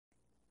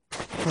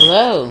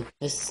Hello,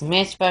 this is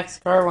Matchbox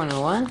Car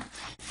 101,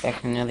 back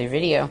with another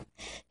video.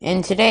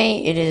 And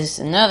today it is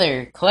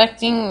another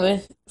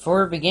Collecting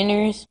for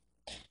Beginners,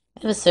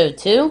 episode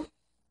 2.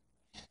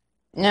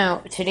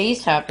 Now,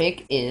 today's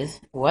topic is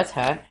what's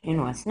hot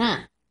and what's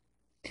not.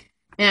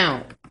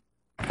 Now,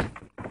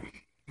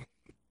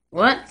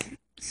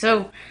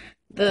 so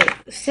the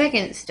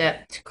second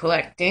step to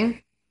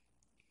collecting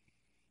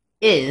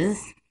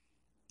is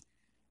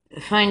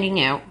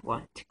finding out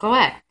what to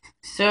collect.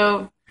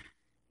 So,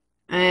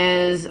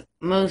 as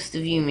most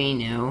of you may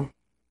know,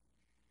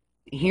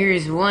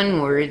 here's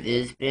one word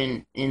that's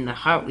been in the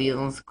Hot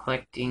Wheels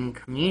collecting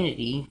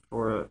community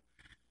for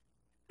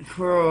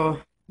a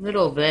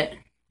little bit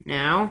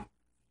now.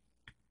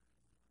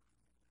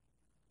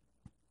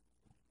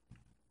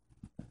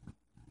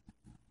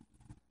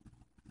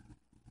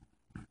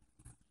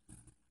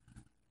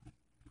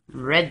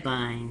 Red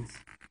lines.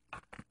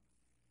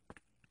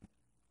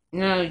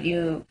 Now,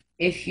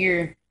 if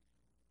you're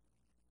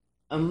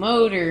a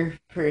motor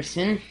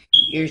person,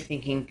 you're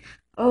thinking,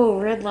 oh,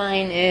 red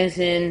line as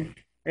in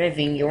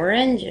revving your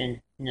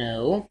engine.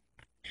 No.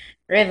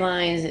 Red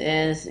lines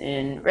as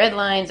in red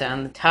lines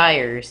on the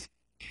tires.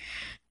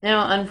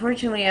 Now,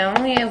 unfortunately, I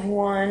only have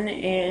one,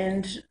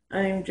 and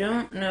I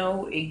don't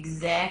know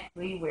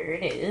exactly where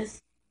it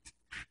is.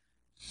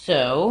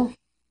 So,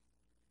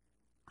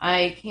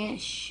 I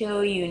can't show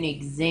you an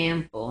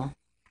example.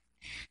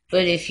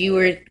 But if you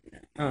were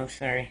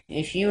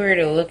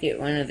to look at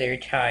one of their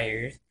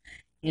tires,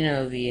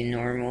 the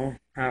normal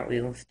Hot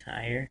Wheels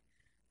tire,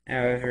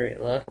 however it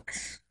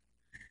looks.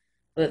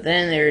 But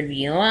then there would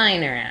be a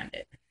line around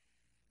it.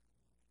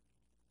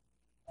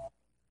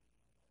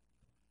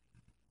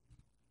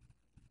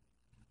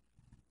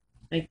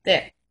 Like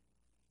that.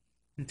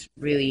 It's a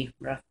really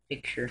rough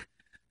picture,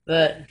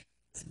 but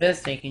it's the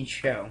best I can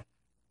show.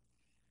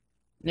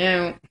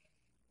 Now,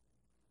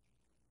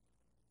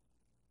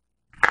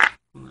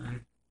 hold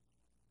on.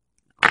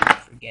 I'll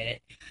forget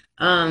it.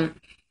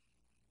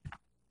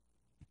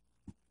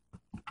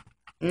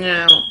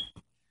 Now,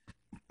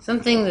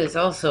 something that's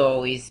also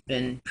always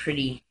been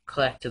pretty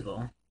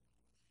collectible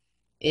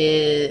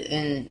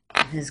and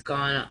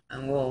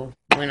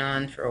went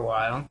on for a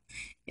while.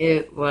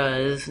 It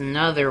was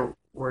another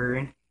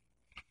word.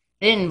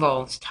 It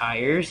involves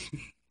tires.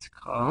 It's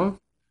called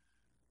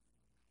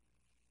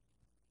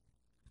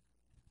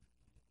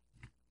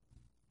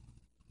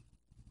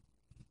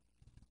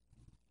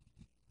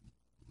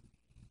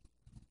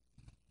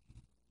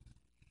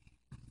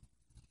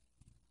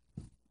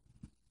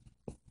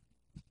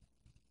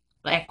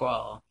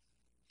Blackwall.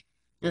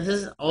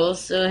 This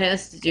also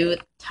has to do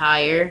with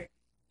tire.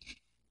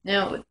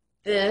 Now, with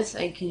this,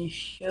 I can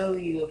show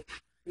you a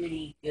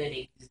pretty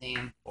good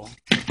example.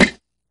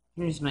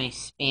 Here's my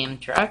Spam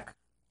truck.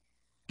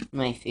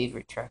 My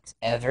favorite trucks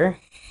ever.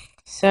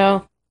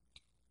 So,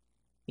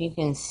 you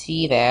can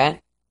see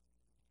that.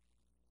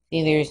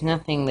 See, there's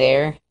nothing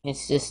there.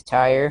 It's just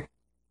tire.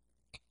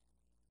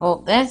 Well,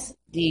 that's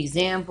the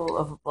example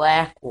of a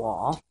black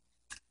wall.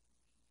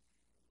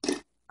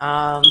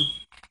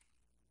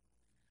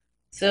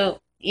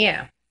 So,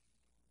 yeah.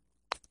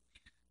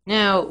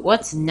 Now,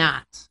 what's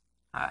not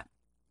hot?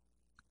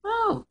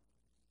 Oh,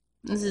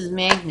 this is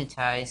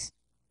magnetized.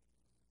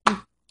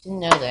 Didn't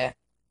know that.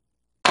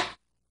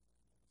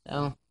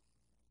 So,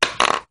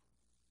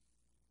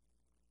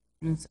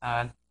 that's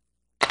odd.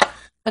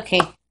 Okay,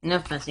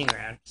 enough messing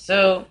around.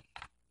 So,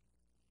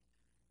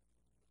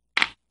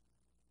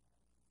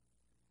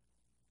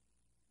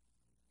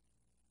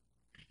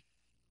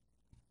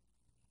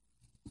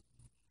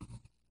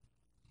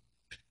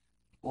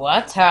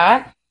 what's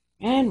hot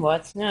and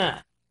what's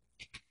not?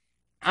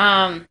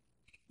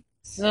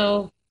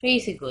 So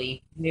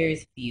basically,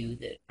 there's a few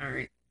that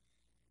aren't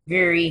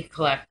very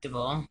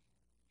collectible.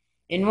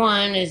 And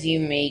one, as you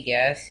may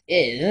guess,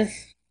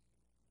 is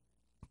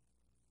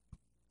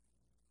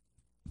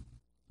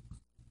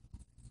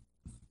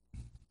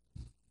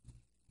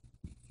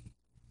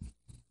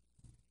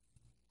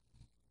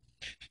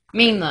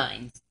main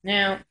lines.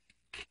 Now,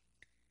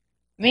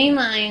 main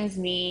lines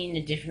mean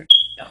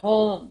a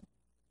whole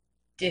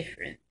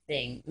different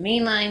thing.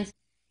 Main lines,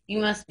 you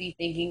must be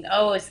thinking,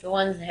 oh, it's the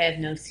ones that have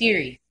no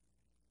series.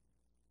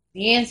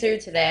 The answer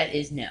to that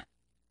is no.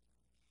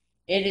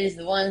 It is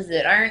the ones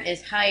that aren't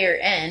as higher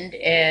end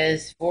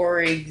as,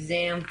 for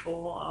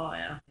example, oh,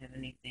 I don't have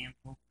an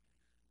example.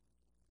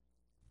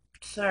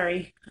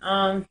 Sorry.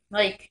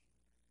 Like,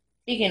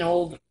 take an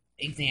old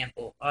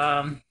example.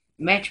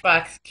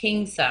 Matchbox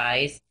king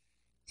size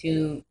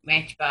to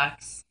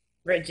Matchbox,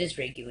 just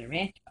regular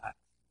Matchbox.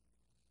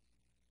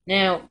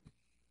 Now,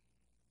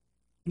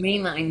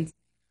 mainlines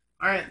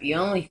aren't the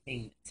only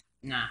thing that's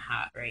not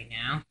hot right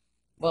now.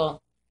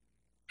 Well,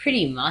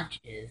 pretty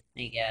much is,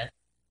 I guess.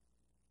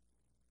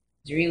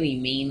 It's really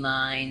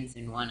mainlines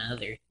and one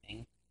other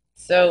thing.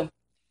 So,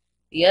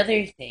 the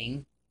other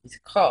thing is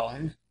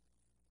called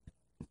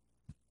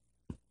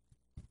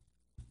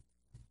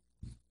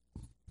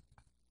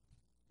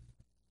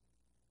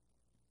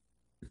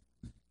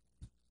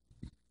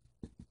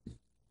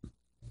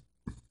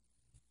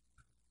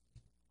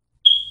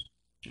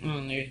Oh,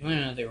 and there's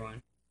one other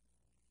one.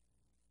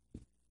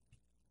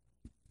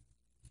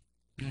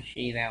 I'll show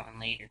you that one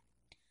later.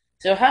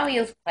 So Hot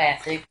Wheels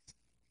Classics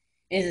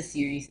is a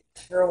series.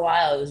 For a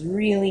while, it was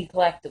really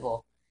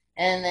collectible.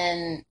 And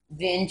then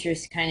the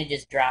interest kind of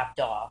just dropped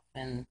off.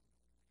 And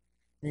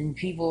then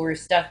people were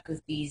stuck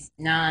with these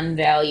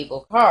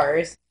non-valuable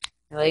cars.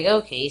 They're like,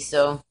 okay,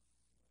 so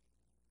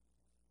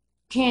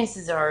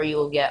chances are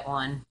you'll get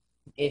one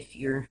if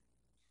you're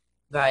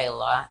buy a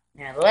lot.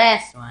 Now the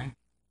last one,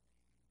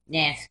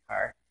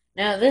 NASCAR.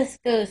 Now this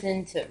goes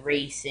into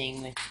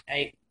racing, which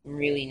I'm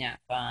really not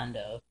fond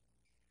of.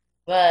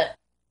 But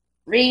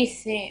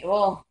racing,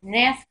 well,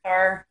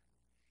 NASCAR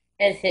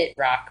has hit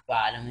rock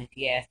bottom, if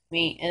you ask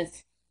me.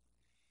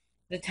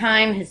 The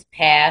time has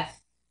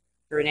passed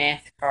for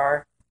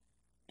NASCAR.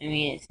 I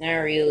mean, it's not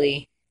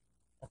really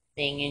a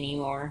thing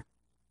anymore.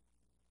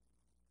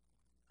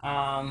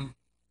 Um,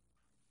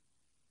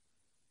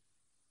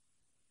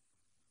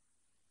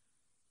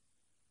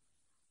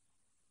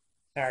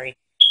 sorry.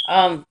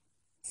 Um,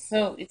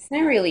 so it's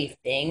not really a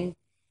thing.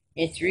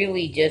 It's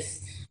really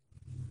just,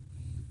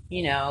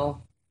 you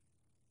know,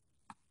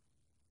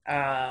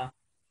 uh,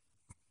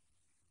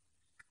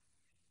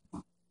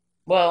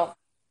 well,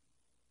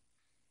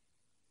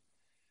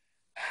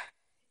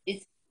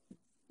 it's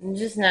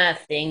just not a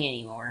thing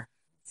anymore.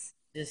 It's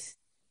just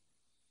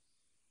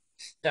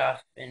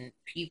stuff, and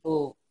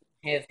people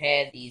have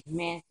had these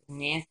massive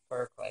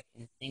NASCAR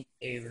collections think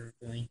they were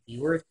going to be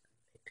worth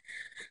something.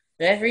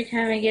 So every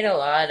time I get a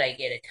lot, I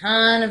get a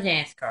ton of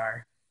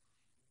NASCAR.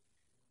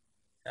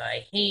 So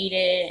I hate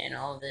it and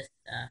all this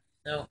stuff.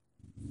 So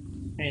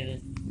it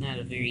was not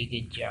a very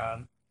good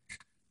job.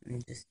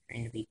 I'm just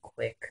trying to be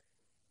quick.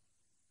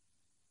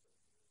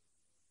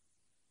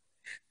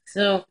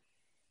 So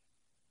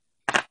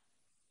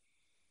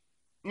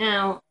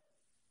now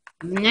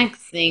the next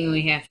thing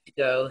we have to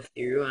go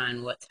through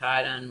on what's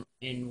hot on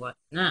and what's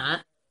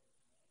not.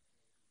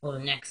 Well, the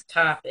next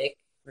topic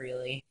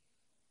really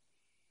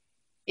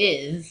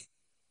is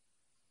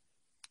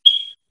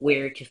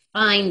where to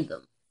find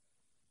them.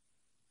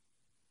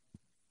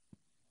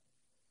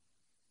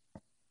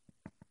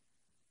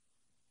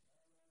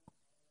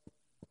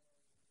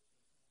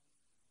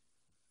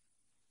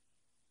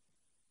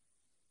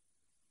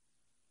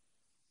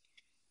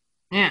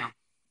 Now,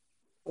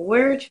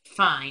 where to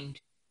find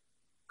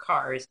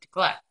cars to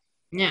collect.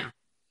 Now,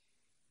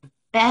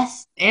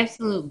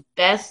 absolute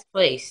best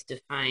place to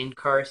find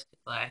cars to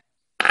collect.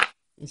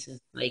 This is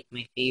like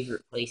my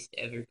favorite place to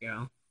ever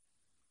go.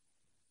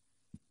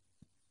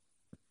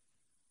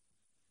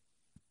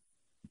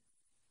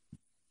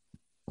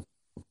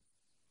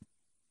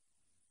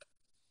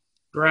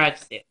 Garage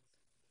sales.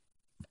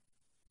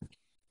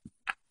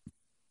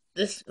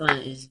 This one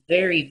is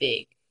very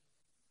big.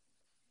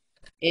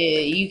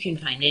 You can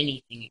find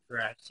anything at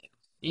garage sales.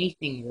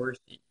 Anything worth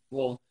it.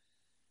 Well,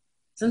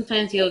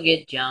 sometimes you'll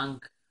get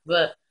junk,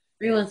 but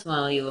every once in a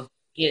while you'll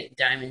get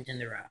diamonds in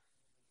the rough.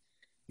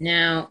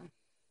 Now,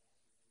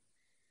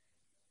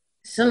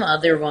 some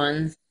other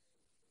ones,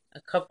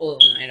 a couple of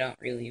them I don't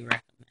really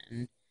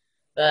recommend.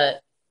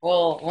 But,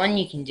 well, one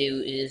you can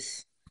do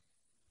is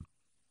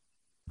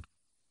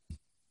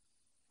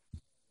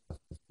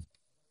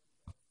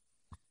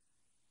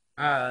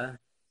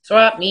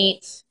swap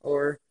meets,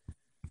 or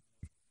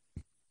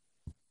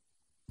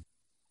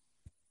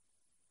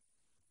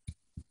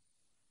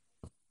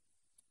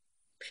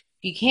if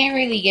you can't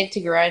really get to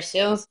garage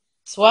sales,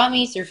 swap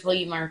meets or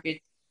flea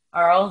markets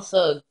are also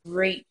a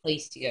great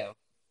place to go.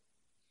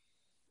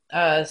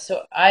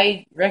 So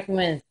I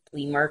recommend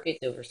flea markets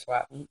over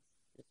swap meets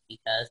just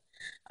because.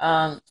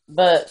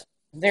 But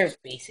they're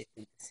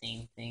basically the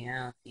same thing. I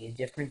don't see a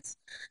difference.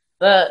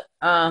 But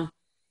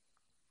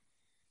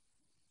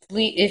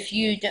if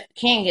you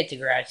can't get to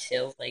garage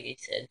sales, like I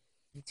said,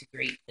 it's a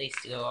great place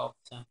to go.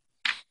 Also,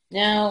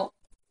 now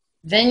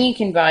then you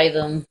can buy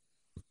them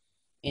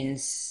in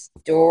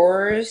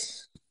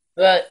stores,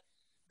 but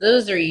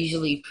those are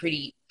usually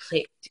pretty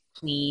clipped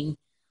clean.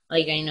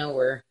 Like I know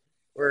where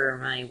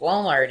my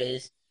Walmart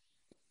is,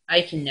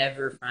 I can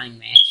never find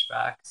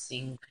Matchbox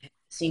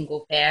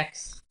single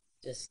packs.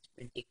 Just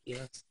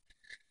ridiculous.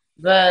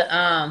 But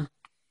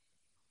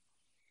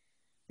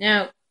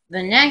now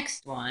the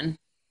next one,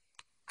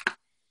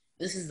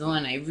 this is the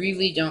one I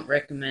really don't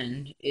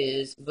recommend.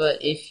 But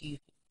if you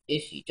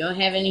don't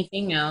have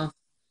anything else,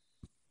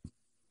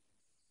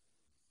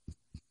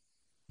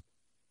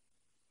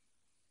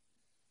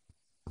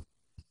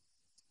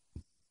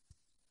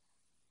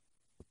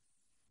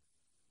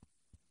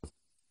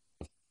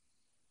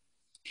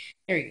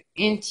 there you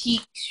go,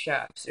 antique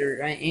shops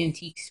or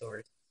antique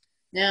stores.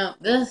 Now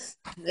this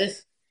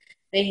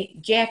they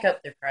jack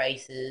up their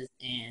prices,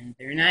 and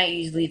they're not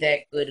usually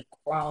that good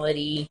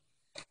quality,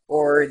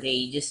 or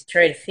they just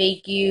try to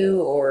fake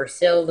you or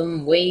sell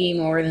them way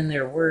more than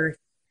they're worth.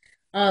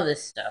 All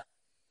this stuff.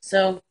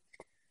 So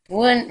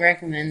wouldn't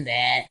recommend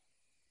that.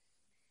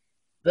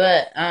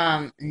 But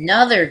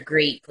another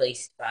great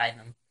place to buy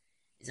them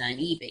is on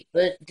eBay.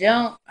 But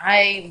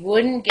I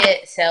wouldn't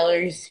get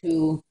sellers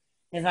who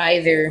have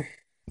either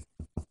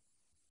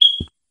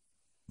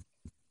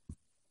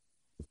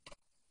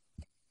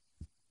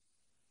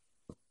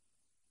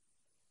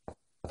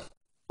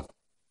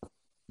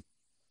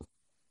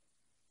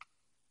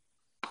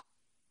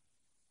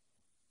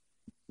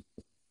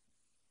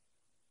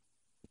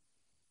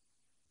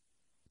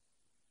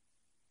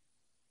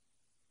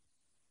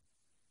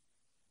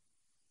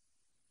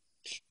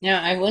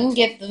Now, I wouldn't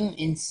get them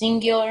in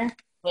singular,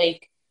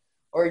 like,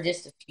 or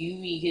just a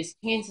few, because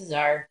chances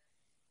are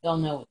they'll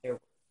know what they're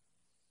worth.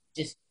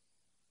 Just,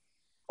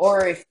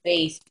 or if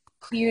they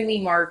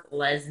clearly mark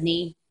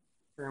Lesney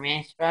for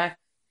Matchbox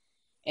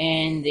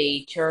and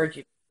they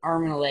charge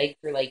arm and a leg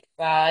for like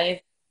five,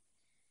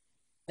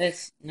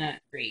 that's not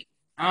great.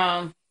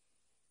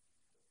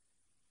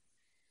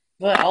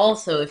 But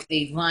also if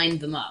they've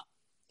lined them up.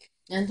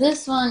 Now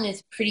this one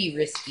is pretty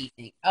risky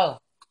thing. Oh,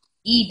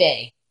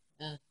 eBay.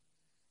 Uh,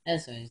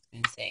 that's what I was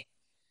going to say.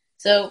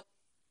 So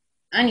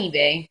on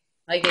eBay,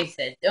 like I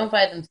said, don't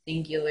buy them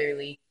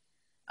singularly.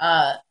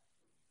 Uh,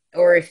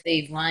 or if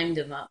they've lined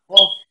them up.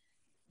 Well,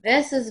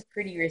 this is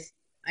pretty risky.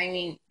 I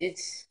mean,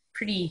 it's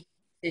pretty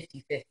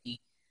 50-50.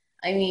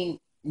 I mean,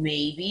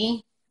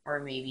 maybe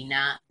or maybe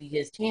not,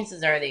 because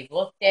chances are they've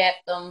looked at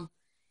them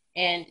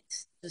and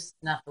it's just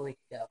not the way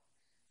to go.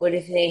 But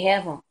if they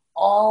have them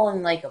all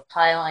in like a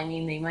pile, I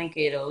mean, they might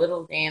get a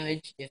little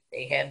damaged if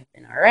they haven't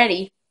been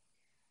already.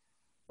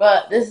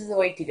 But this is the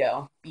way to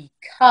go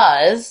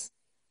because,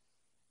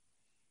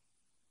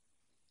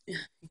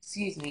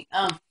 excuse me,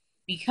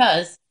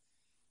 because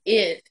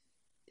if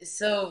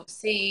so,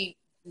 say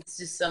it's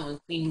just someone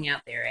cleaning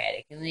out their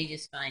attic, and they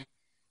just find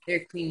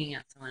they're cleaning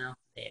out someone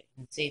else's attic,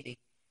 and say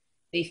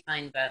they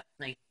find about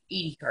like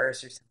 80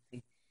 cars or something,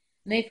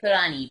 and they put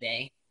on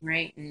eBay,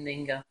 right, and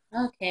then go,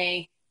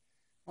 okay,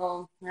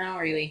 well, I don't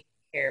really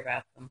care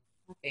about them,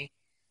 okay,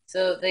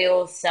 so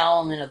they'll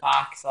sell them in a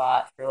box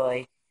lot for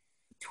like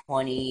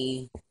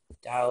 $20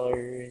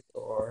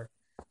 or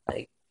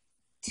like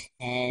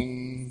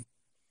 $10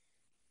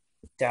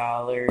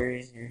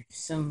 or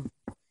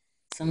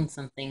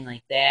something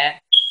like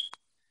that.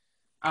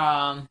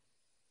 Um,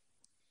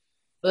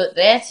 but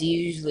that's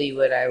usually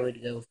what I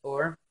would go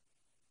for.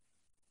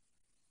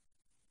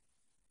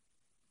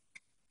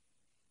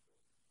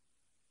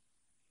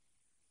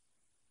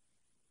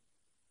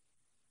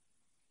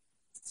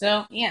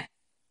 So yeah.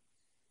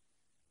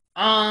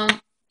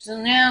 So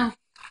now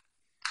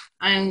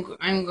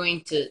I'm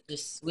going to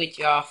just switch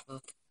off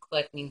of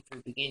collecting for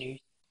beginners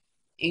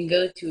and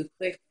go to a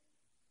quick.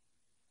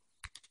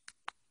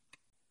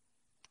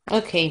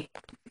 Okay,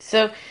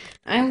 so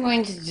I'm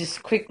going to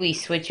just quickly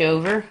switch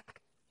over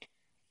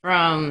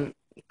from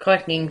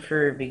collecting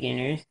for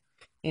beginners.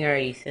 You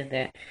already said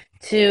that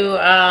to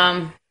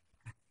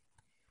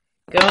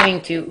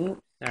going to.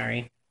 Oops,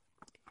 sorry.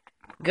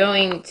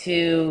 Going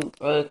to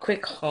a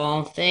quick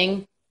haul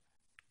thing.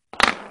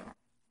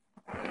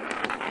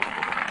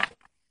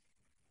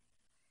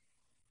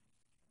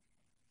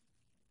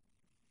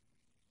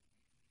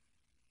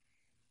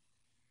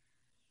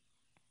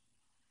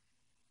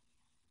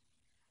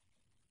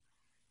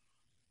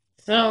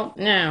 So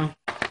now,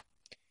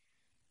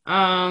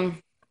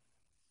 I'm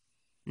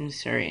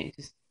sorry,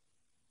 I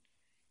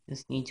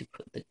just need to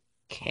put the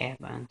cap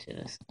onto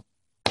this.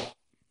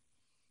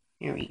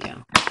 Here we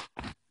go.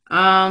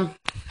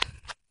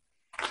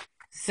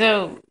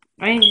 So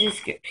I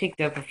just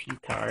picked up a few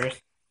cars.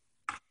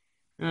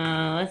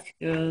 Let's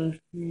go.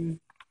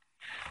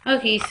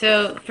 Okay,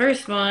 so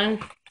first one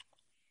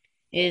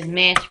is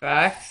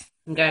Matchbox.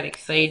 I got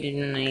excited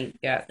when I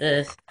got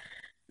this.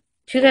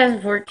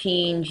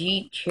 2014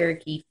 Jeep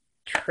Cherokee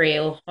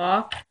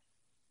Trailhawk.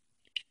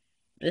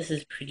 This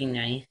is pretty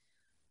nice.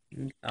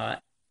 I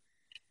thought.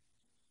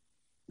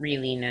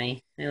 Really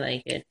nice. I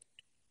like it.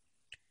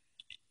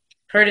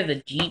 Part of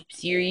the Jeep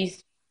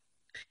series.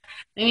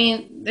 I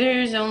mean,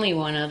 there's only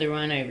one other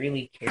one I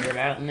really care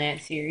about in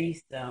that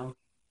series, so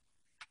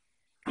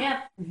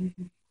yeah.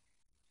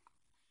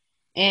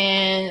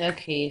 And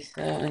okay,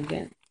 so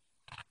again,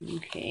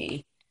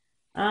 okay.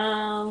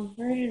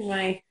 Where did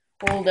my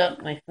hold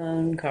up my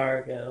phone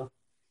car go?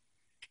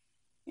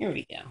 Here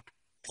we go.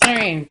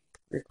 Sorry, I'm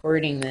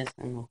recording this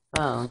on the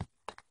phone.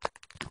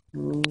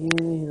 I'm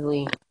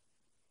usually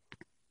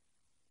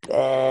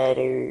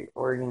better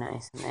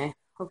organized than that.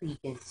 Hope you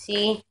can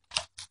see.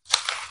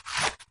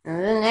 And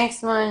the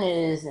next one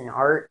is an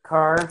art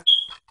car.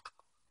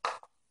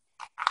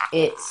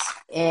 It's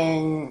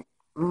in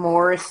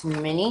Morris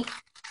Mini.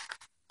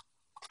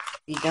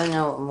 If you don't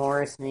know what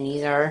Morris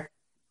Minis are,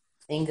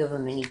 think of a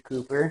Mini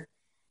Cooper.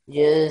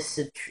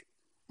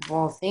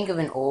 Think of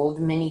an old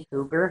Mini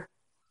Cooper.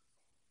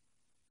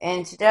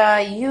 And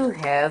today you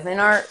have an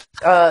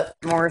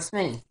Morris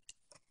Mini.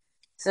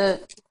 So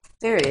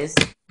there it is.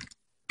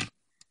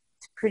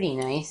 It's pretty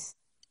nice.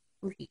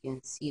 Hope you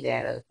can see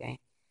that okay.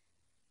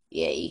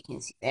 Yeah, you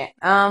can see that.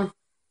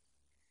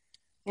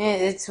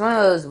 It's one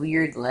of those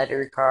weird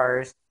letter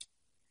cars.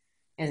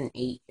 It has an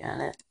H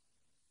on it.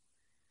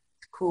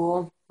 It's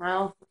cool.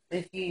 Well,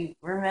 if you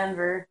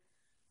remember,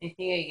 I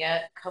think I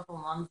got a couple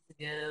months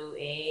ago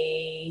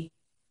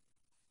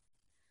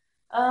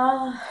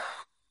uh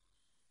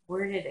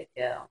where did it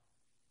go? I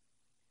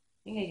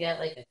think I got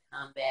like a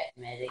combat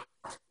medic.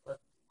 It's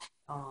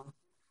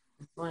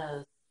one of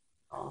those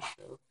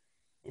also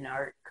an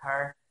art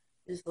car.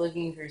 Just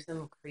looking for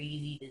some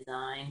crazy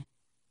design.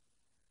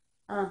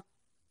 Huh.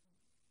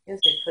 Guess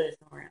I put it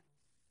somewhere else.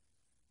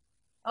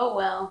 Oh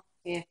well,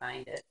 can't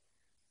find it.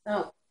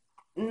 So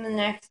And the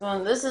next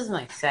one, this is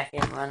my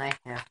second one. I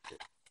have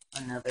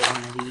another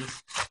one of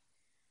these.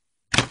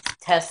 It's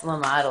Tesla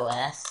Model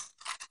S.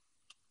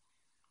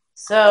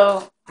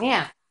 So,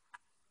 yeah.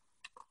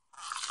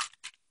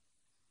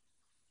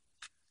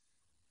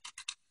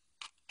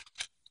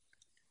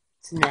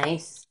 It's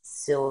nice.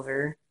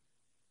 Silver.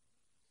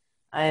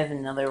 I have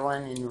another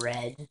one in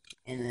red.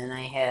 And then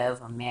I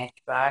have a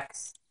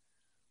Matchbox.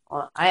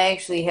 Well, I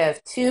actually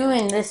have two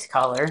in this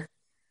color.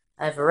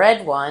 I have a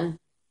red one.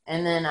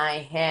 And then I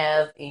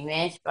have a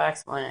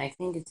Matchbox one. I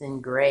think it's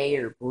in gray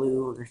or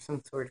blue or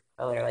some sort of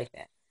color like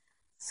that.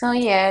 So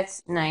yeah,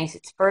 it's nice.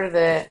 It's part of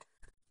the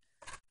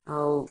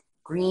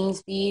green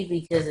speed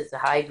because it's a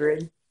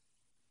hybrid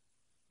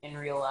in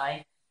real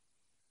life.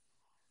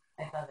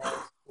 I thought that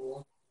was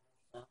cool.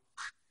 So,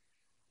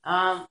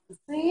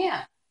 so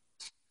yeah.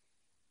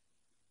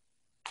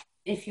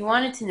 If you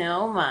wanted to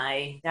know,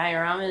 my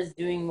diorama is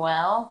doing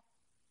well.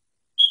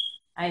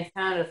 I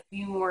found a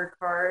few more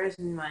cars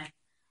in my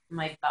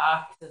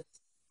box of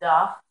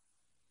stuff.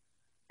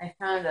 I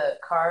found a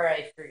car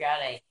I forgot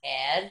I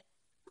had.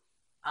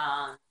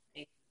 I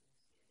can see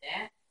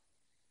that.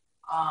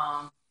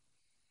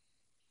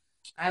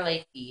 I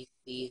like these.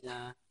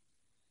 Not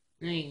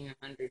even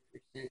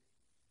 100%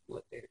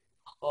 what they're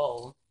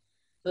called.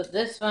 But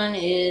this one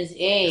is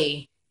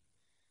a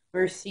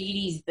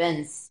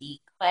Mercedes-Benz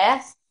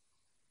C-Class.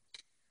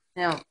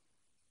 Now,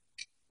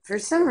 for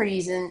some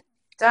reason,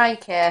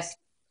 diecast,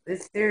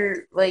 if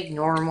they're like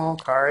normal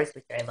cars,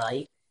 which I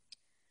like,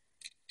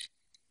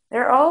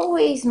 they're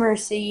always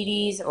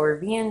Mercedes or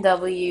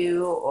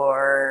BMW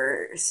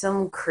or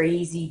some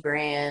crazy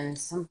brand,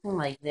 something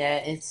like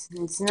that.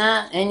 It's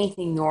not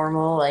anything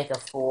normal like a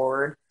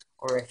Ford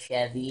or a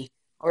Chevy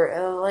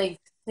or like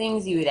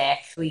things you would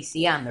actually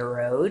see on the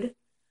road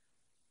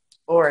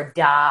or a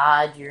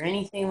Dodge or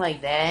anything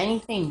like that.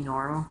 Anything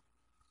normal.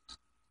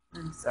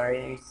 I'm sorry,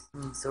 there's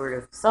some sort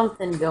of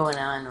something going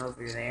on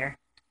over there.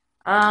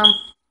 Um,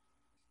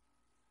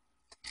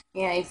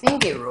 yeah, I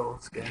think it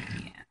rolls good.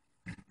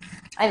 Yeah,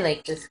 I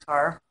like this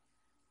car.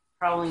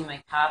 Probably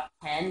my top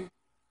 10.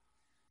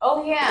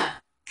 Oh yeah.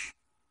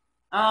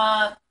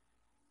 Uh,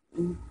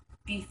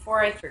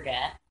 before I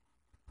forget,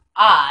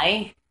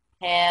 I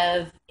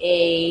have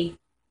a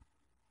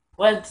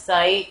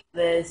website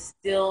that is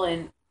still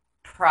in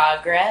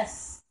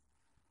progress.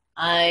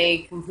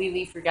 I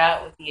completely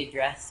forgot what the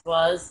address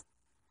was,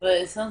 but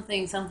it's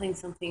something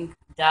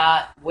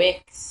dot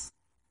wix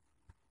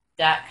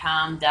dot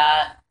com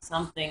dot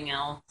something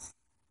else.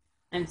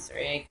 I'm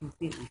sorry, I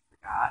completely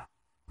forgot.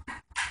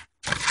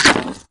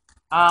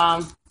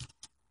 Um,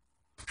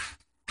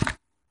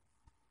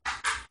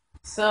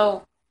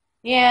 so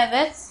yeah,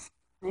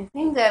 I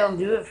think that'll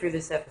do it for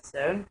this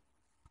episode.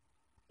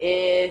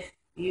 If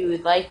you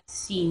would like to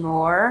see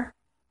more,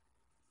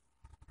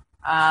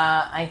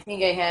 I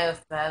think I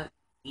have about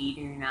 8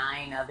 or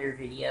 9 other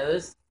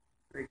videos,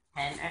 or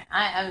 10.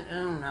 I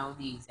don't know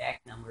the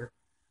exact number,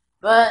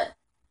 but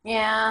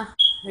yeah,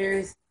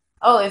 there's.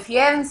 Oh, if you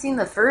haven't seen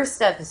the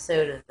first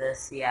episode of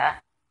this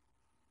yet,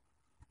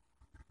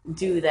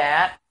 do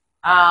that.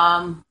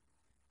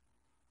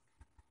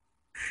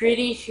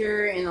 Pretty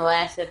sure in the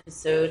last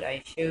episode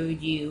I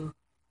showed you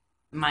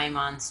my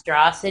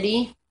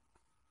monstrosity,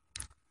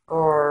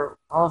 or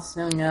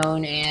also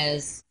known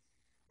as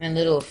my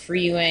little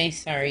freeway.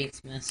 Sorry,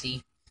 it's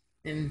messy.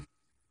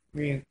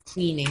 We're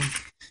cleaning.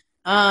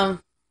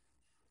 Um.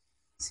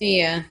 So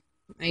yeah,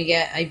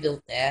 I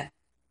built that.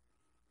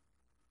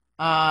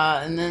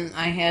 And then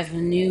I have a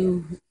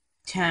new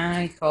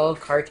town called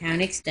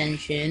Cartown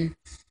Extension.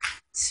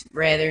 It's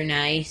rather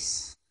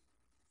nice.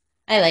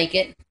 I like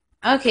it.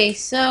 Okay,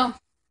 so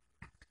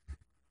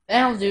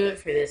that'll do it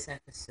for this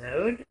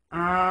episode.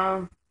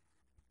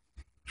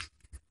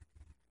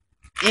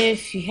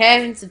 If you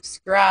haven't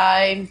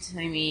subscribed,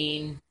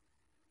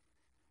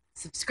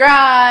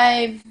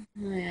 subscribe.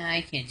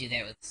 I can't do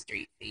that with a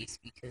straight face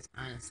because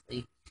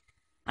honestly,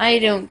 I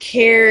don't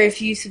care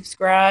if you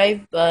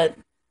subscribe, but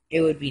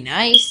it would be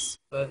nice.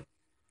 But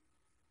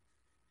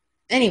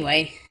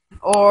anyway,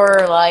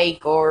 or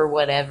like, or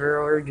whatever,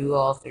 or do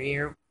all three,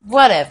 or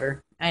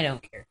whatever. I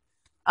don't care.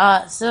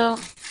 So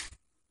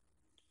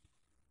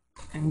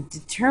I'm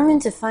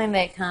determined to find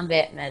that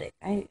combat medic.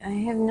 I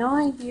have no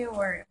idea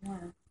where it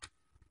went.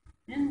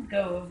 It didn't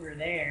go over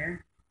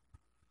there.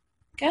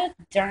 God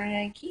darn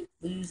it, I keep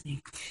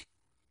losing.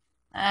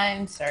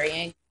 I'm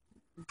sorry.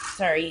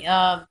 Sorry.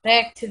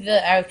 Back to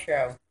the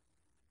outro.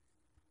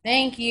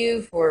 Thank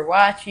you for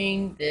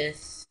watching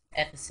this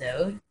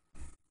episode.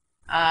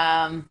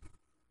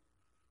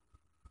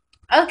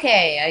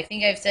 Okay, I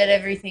think I've said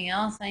everything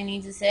else I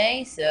need to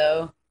say,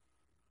 so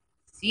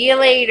see you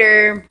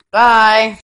later. Bye.